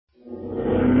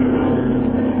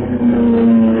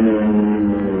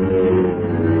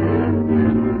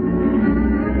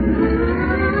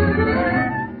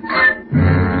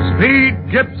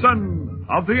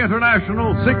of the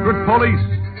International Secret Police.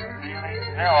 Ceiling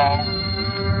zero.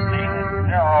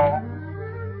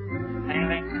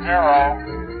 Ceiling zero.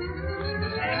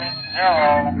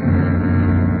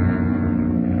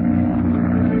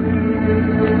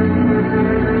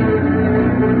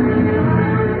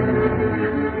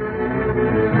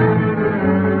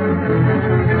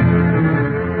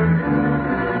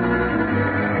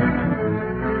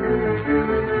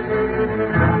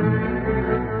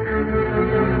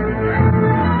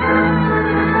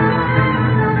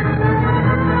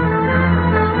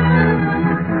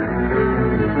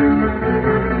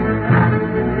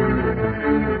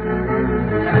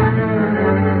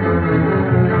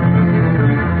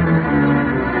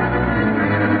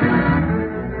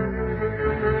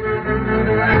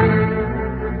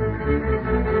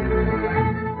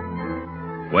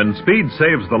 When Speed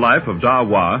saves the life of Da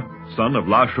Hua, son of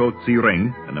La Chaux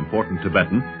Tsi-ring, an important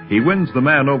Tibetan, he wins the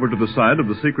man over to the side of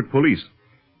the secret police.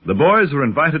 The boys are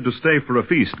invited to stay for a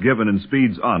feast given in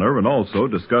Speed's honor and also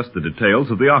discuss the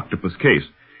details of the octopus case.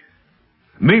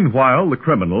 Meanwhile, the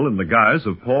criminal, in the guise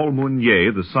of Paul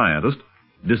Mounier, the scientist,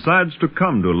 decides to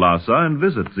come to Lhasa and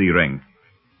visit Tsi-ring.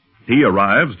 He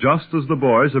arrives just as the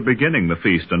boys are beginning the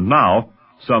feast, and now,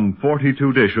 some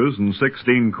 42 dishes and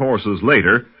 16 courses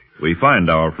later, we find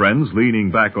our friends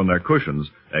leaning back on their cushions,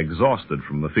 exhausted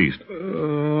from the feast.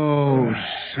 Oh,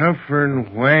 suffering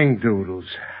whangdoodles.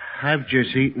 I've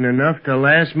just eaten enough to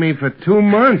last me for 2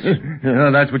 months.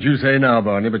 That's what you say now,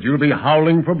 Barney, but you'll be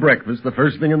howling for breakfast the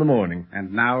first thing in the morning.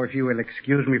 And now, if you will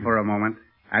excuse me for a moment,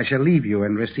 I shall leave you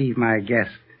and receive my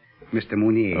guest, Mr.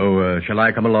 Mounier. Oh, shall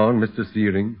I come along, Mr.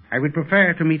 Tsi-ring? I would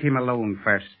prefer to meet him alone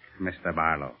first, Mr.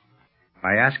 Barlow.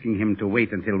 By asking him to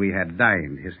wait until we had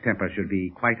dined, his temper should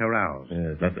be quite aroused.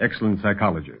 Yes, that's excellent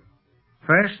psychology.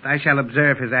 First, I shall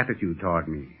observe his attitude toward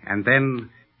me, and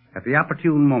then, at the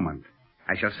opportune moment,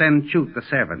 I shall send Chute the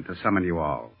servant to summon you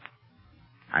all.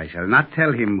 I shall not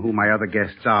tell him who my other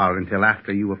guests are until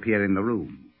after you appear in the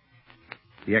room.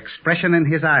 The expression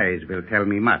in his eyes will tell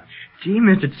me much. Gee,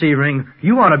 Mr. Tsi-ring,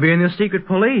 you ought to be in the secret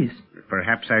police.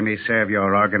 Perhaps I may serve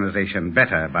your organization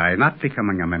better by not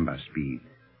becoming a member, Speed.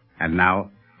 And now,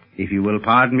 if you will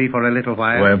pardon me for a little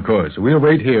while... Why, of course. We'll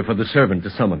wait here for the servant to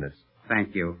summon us.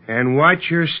 Thank you. And watch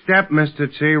your step, Mr.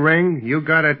 Tsi-ring. You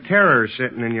got a terror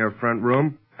sitting in your front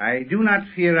room. I do not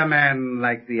fear a man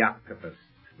like the octopus,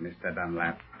 Mr.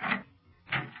 Dunlap.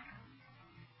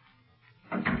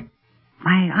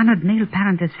 My honored male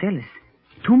parent is Phyllis.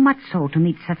 Too much so to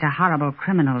meet such a horrible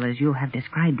criminal as you have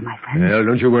described, my friend. Well,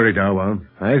 don't you worry, Da Hua.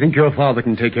 I think your father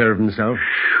can take care of himself.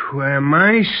 Where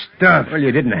my stuff. Well,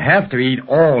 you didn't have to eat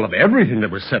all of everything that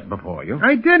was set before you.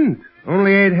 I didn't.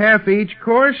 Only ate half each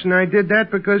course, and I did that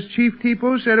because Chief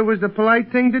Tipo said it was the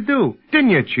polite thing to do.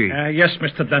 Didn't you, Chief? Yes,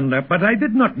 Mr. Dunlap, but I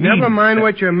did not mean... Never mind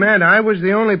what you meant. I was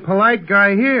the only polite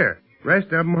guy here. Rest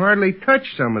of them hardly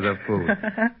touched some of the food.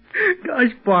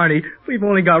 Gosh, Barney, we've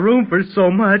only got room for so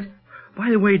much. By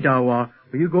the way, Da Hua,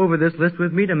 will you go over this list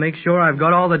with me to make sure I've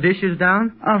got all the dishes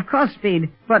down? Of course,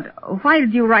 Speed. But why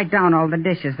did you write down all the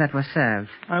dishes that were served?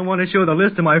 I want to show the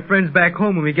list to my friends back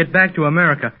home when we get back to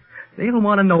America. They'll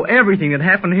want to know everything that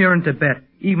happened here in Tibet,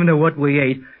 even to what we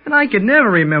ate. And I can never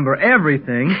remember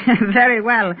everything. Very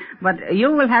well. But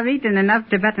you will have eaten enough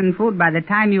Tibetan food by the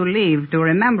time you leave to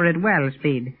remember it well,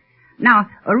 Speed. Now,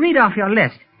 read off your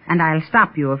list, and I'll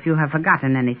stop you if you have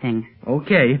forgotten anything.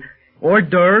 Okay. Hors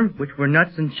d'oeuvre, which were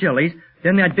nuts and chilies.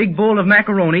 Then that big bowl of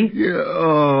macaroni. Yeah,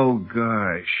 oh,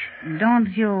 gosh.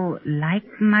 Don't you like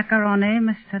macaroni,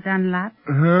 Mr. Dunlap?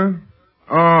 Huh?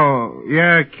 Oh,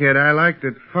 yeah, kid, I liked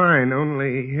it fine.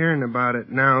 Only hearing about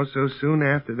it now so soon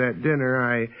after that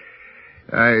dinner,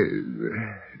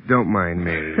 don't mind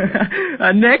me.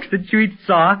 Next, the Chuit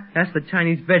Sa, that's the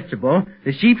Chinese vegetable,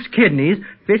 the sheep's kidneys,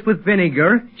 fish with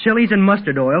vinegar, chilies and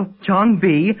mustard oil, Chong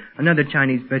Bi, another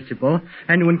Chinese vegetable,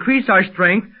 and to increase our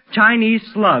strength, Chinese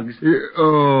slugs.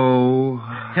 Oh.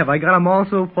 Have I got them all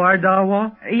so far, Da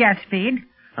Hua? Yes, Speed.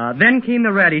 Then came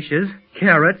the radishes,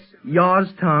 carrots, yaw's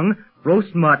tongue,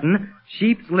 roast mutton,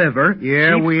 sheep's liver.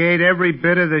 Yeah, we ate every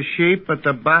bit of the sheep, but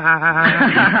the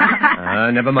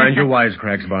Never mind your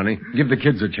wisecracks, Barney. Give the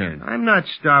kids a chance. I'm not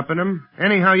stopping them.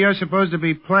 Anyhow, you're supposed to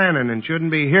be planning and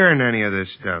shouldn't be hearing any of this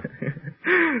stuff.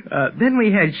 Then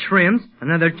we had shrimps,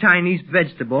 another Chinese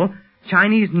vegetable,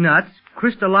 Chinese nuts,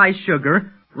 crystallized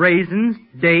sugar, raisins,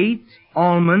 dates,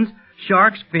 almonds,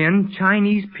 shark's fin,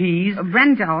 Chinese peas.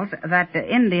 Brinjals, that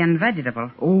Indian vegetable.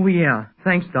 Oh, yeah.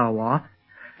 Thanks, Da Hua.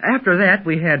 After that,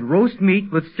 we had roast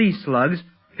meat with sea slugs,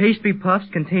 pastry puffs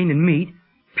containing meat,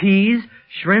 peas,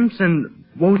 shrimps and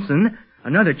wosan,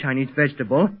 another Chinese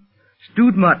vegetable,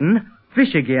 stewed mutton,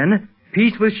 fish again,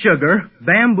 peas with sugar,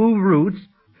 bamboo roots,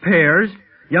 pears,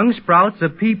 young sprouts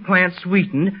of pea plants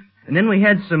sweetened, and then we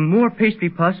had some more pastry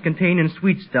puffs containing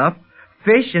sweet stuff,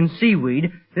 fish and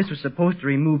seaweed. This was supposed to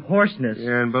remove hoarseness.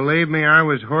 Yeah, and believe me, I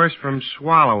was hoarse from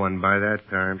swallowing by that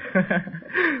time.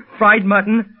 Fried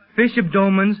mutton, fish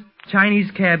abdomens,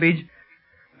 Chinese cabbage,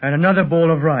 and another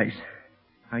bowl of rice.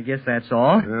 I guess that's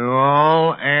all.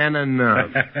 All and enough.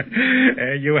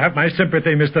 You have my sympathy,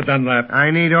 Mr. Dunlap. I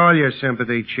need all your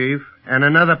sympathy, Chief, and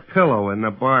another pillow in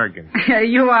the bargain.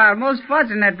 You are most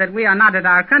fortunate that we are not at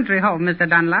our country home, Mr.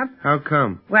 Dunlap. How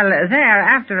come? Well, there,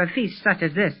 after a feast such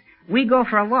as this, we go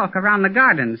for a walk around the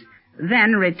gardens,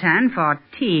 then return for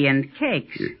tea and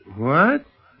cakes. What?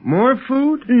 More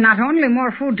food? Not only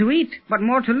more food to eat, but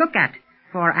more to look at.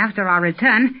 For after our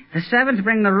return, the servants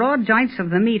bring the raw joints of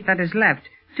the meat that is left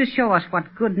to show us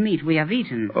what good meat we have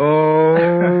eaten. Oh.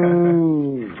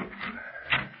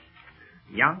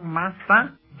 Young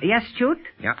master, Yes, Chute?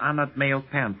 your honored male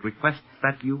parent requests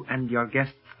that you and your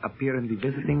guests appear in the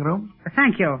visiting room.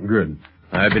 Thank you. Good.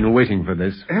 I've been waiting for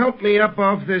this. Help me up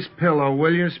off this pillow,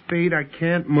 will you, Speed? I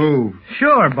can't move.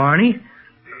 Sure, Barney.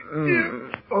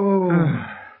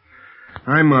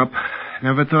 I'm up.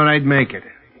 Never thought I'd make it.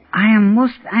 I am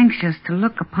most anxious to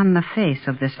look upon the face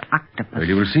of this octopus. Well,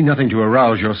 you will see nothing to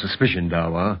arouse your suspicion,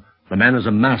 Dawa. The man is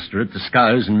a master at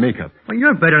disguise and makeup. Well,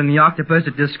 you're better than the octopus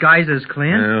at disguises,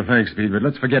 Clint. Well, thanks, Speed, but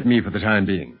let's forget me for the time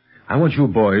being. I want you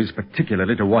boys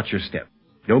particularly to watch your step.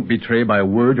 Don't betray by a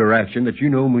word or action that you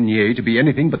know Mounier to be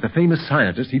anything but the famous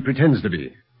scientist he pretends to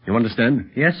be. You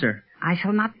understand? Yes, sir. I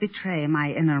shall not betray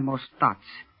my innermost thoughts.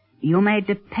 You may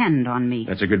depend on me.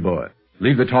 That's a good boy.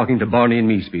 Leave the talking to Barney and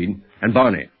me, Speed. And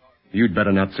Barney, you'd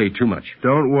better not say too much.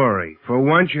 Don't worry. For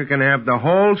once you can have the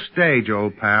whole stage,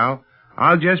 old pal.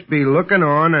 I'll just be looking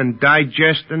on and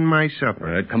digesting my supper.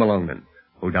 All right, come along then.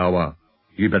 Odawa,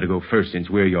 you'd better go first since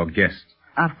we're your guests.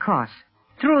 Of course.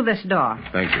 Through this door.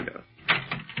 Thank you, Dale.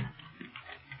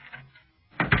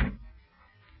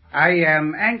 I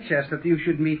am anxious that you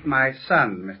should meet my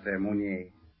son, Mr. Mounier.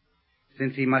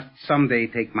 Since he must someday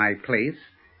take my place,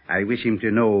 I wish him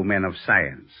to know men of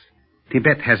science.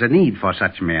 Tibet has a need for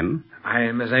such men. I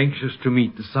am as anxious to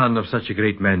meet the son of such a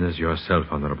great man as yourself,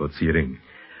 Honorable Tsiring.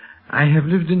 I have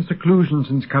lived in seclusion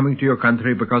since coming to your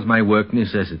country because my work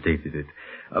necessitated it.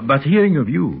 But hearing of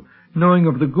you, knowing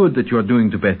of the good that you are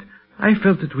doing Tibet, I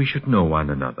felt that we should know one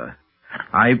another.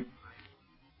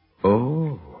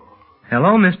 Oh.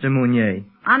 Hello, Mr. Mounier.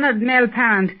 Honored male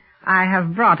parent, I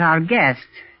have brought our guest.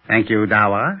 Thank you,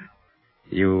 Dawa.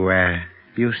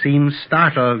 You seem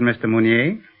startled, Mr.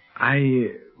 Mounier.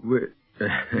 I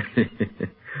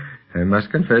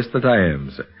must confess that I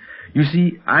am, sir. You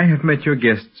see, I have met your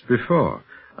guests before,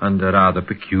 under rather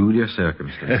peculiar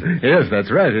circumstances. Yes, that's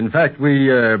right. In fact, we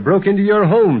broke into your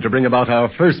home to bring about our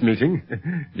first meeting.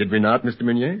 Did we not, Mr.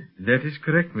 Meunier? That is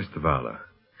correct, Mr. Barlow.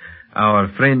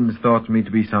 Our friends thought me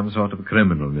to be some sort of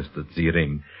criminal, Mr.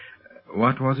 Tsiring.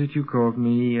 What was it you called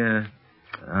me?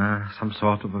 Some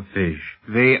sort of a fish.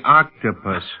 The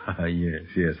octopus.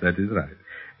 Yes, that is right.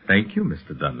 Thank you,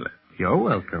 Mr. Dunlap. You're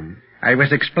welcome. I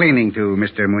was explaining to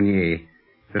Mr. Mounier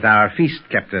that our feast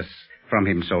kept us from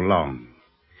him so long.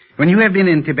 When you have been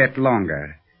in Tibet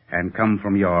longer and come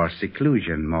from your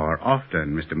seclusion more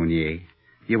often, Mr. Mounier,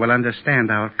 you will understand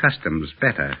our customs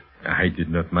better. I did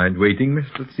not mind waiting,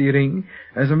 Mr. Tsiring.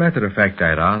 As a matter of fact,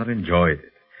 I rather enjoyed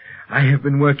it. I have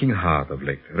been working hard of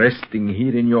late. Resting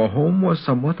here in your home was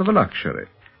somewhat of a luxury.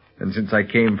 And since I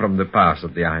came from the pass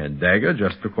of the Iron Dagger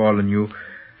just to call on you,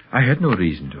 I had no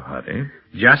reason to hurry.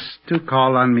 Just to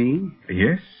call on me?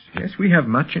 Yes, we have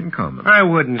much in common. I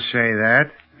wouldn't say that.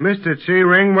 Mr.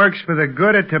 Tsiring works for the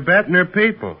good of Tibet and her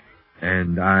people.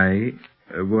 And I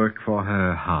work for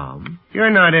her harm? You're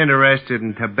not interested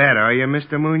in Tibet, are you,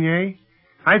 Mr. Mounier?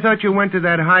 I thought you went to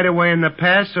that hideaway in the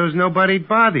pass so's nobody'd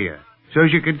bother you.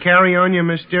 So's you could carry on your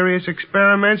mysterious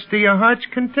experiments to your heart's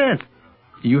content.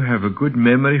 You have a good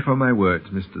memory for my words,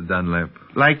 Mr. Dunlap.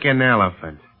 Like an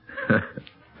elephant.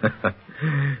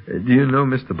 Do you know,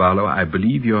 Mr. Barlow, I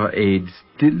believe your aide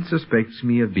still suspects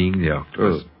me of being the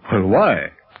octopus. Well,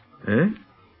 why? Eh?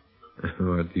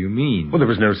 What do you mean? Well, there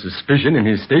was no suspicion in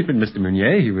his statement, Mr.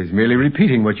 Meunier. He was merely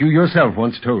repeating what you yourself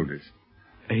once told us.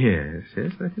 Yes,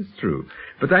 that is true.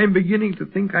 But I am beginning to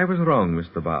think I was wrong,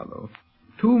 Mr. Barlow.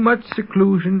 Too much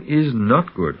seclusion is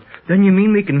not good. Then you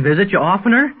mean we can visit you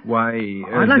oftener? Why,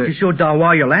 I'd like to show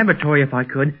Dawa your laboratory if I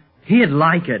could. He'd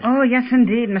like it. Oh, yes,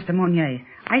 indeed, Mr. Mounier.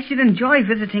 I should enjoy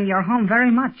visiting your home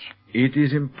very much. It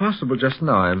is impossible just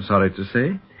now, I'm sorry to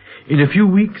say. In a few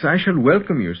weeks I shall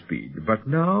welcome your Speed, but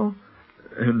now,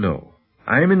 no.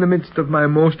 I am in the midst of my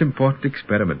most important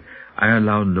experiment. I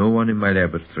allow no one in my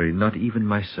laboratory, not even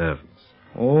my servants.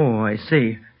 Oh, I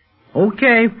see.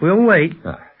 Okay, we'll wait.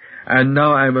 And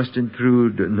now I must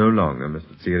intrude no longer,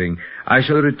 Mr. Searing. I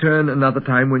shall return another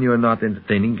time when you are not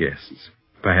entertaining guests.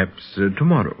 Perhaps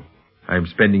tomorrow. I am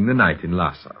spending the night in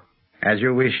Lhasa. As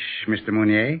you wish, Mr.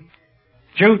 Mounier.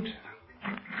 Shoot.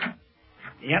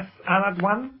 Yes, Arad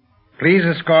One? Please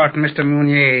escort Mr.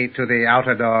 Mounier to the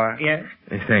outer door. Yes.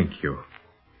 Thank you.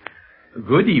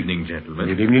 Good evening, gentlemen.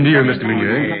 Good evening to you, Mr.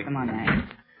 Meunier.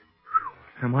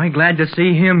 Am I glad to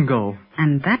see him go?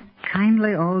 And that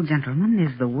kindly old gentleman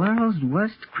is the world's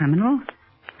worst criminal?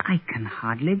 I can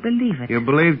hardly believe it. You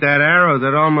believed that arrow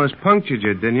that almost punctured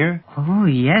you, didn't you? Oh,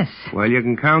 yes. Well, you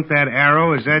can count that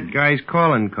arrow as that guy's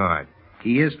calling card.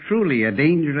 He is truly a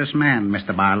dangerous man,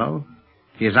 Mr. Barlow.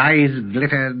 His eyes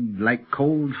glittered like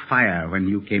cold fire when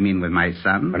you came in with my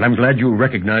son. Well, I'm glad you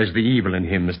recognize the evil in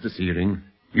him, Mr. Searing.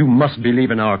 You must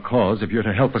believe in our cause if you're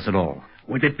to help us at all.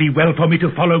 Would it be well for me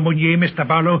to follow Mounier, Mr.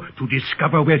 Barlow, to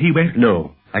discover where he went?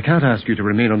 No. I can't ask you to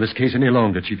remain on this case any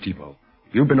longer, Chief Tipo.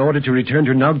 You've been ordered to return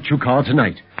to Nag Chukar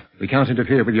tonight. We can't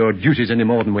interfere with your duties any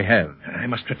more than we have. I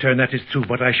must return, that is true,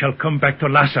 but I shall come back to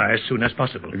Lhasa as soon as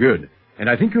possible. Good. And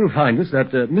I think you'll find us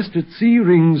at Mr.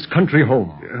 Searing's country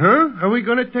home. Huh? Are we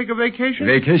going to take a vacation?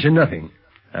 Vacation, nothing.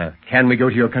 Can we go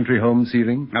to your country home,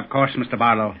 Searing? Of course, Mr.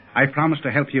 Barlow. I promise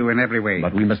to help you in every way.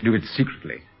 But we must do it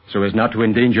secretly, so as not to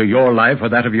endanger your life or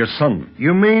that of your son.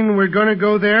 You mean we're going to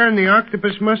go there and the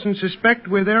octopus mustn't suspect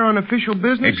we're there on official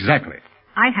business? Exactly.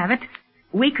 I have it.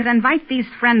 We could invite these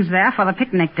friends there for the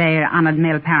picnic day, honored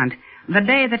male parent. The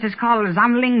day that is called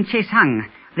Zamling Chisang,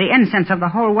 the incense of the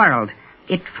whole world.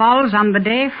 It falls on the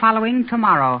day following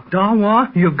tomorrow.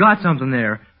 Dawa, you've got something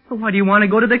there. But why do you want to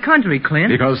go to the country, Clint?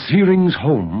 Because Searing's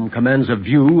home commands a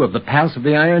view of the Pass of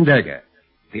the Iron Dagger.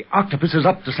 The octopus is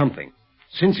up to something,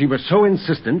 since he was so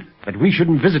insistent that we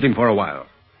shouldn't visit him for a while.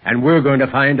 And we're going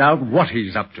to find out what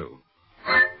he's up to.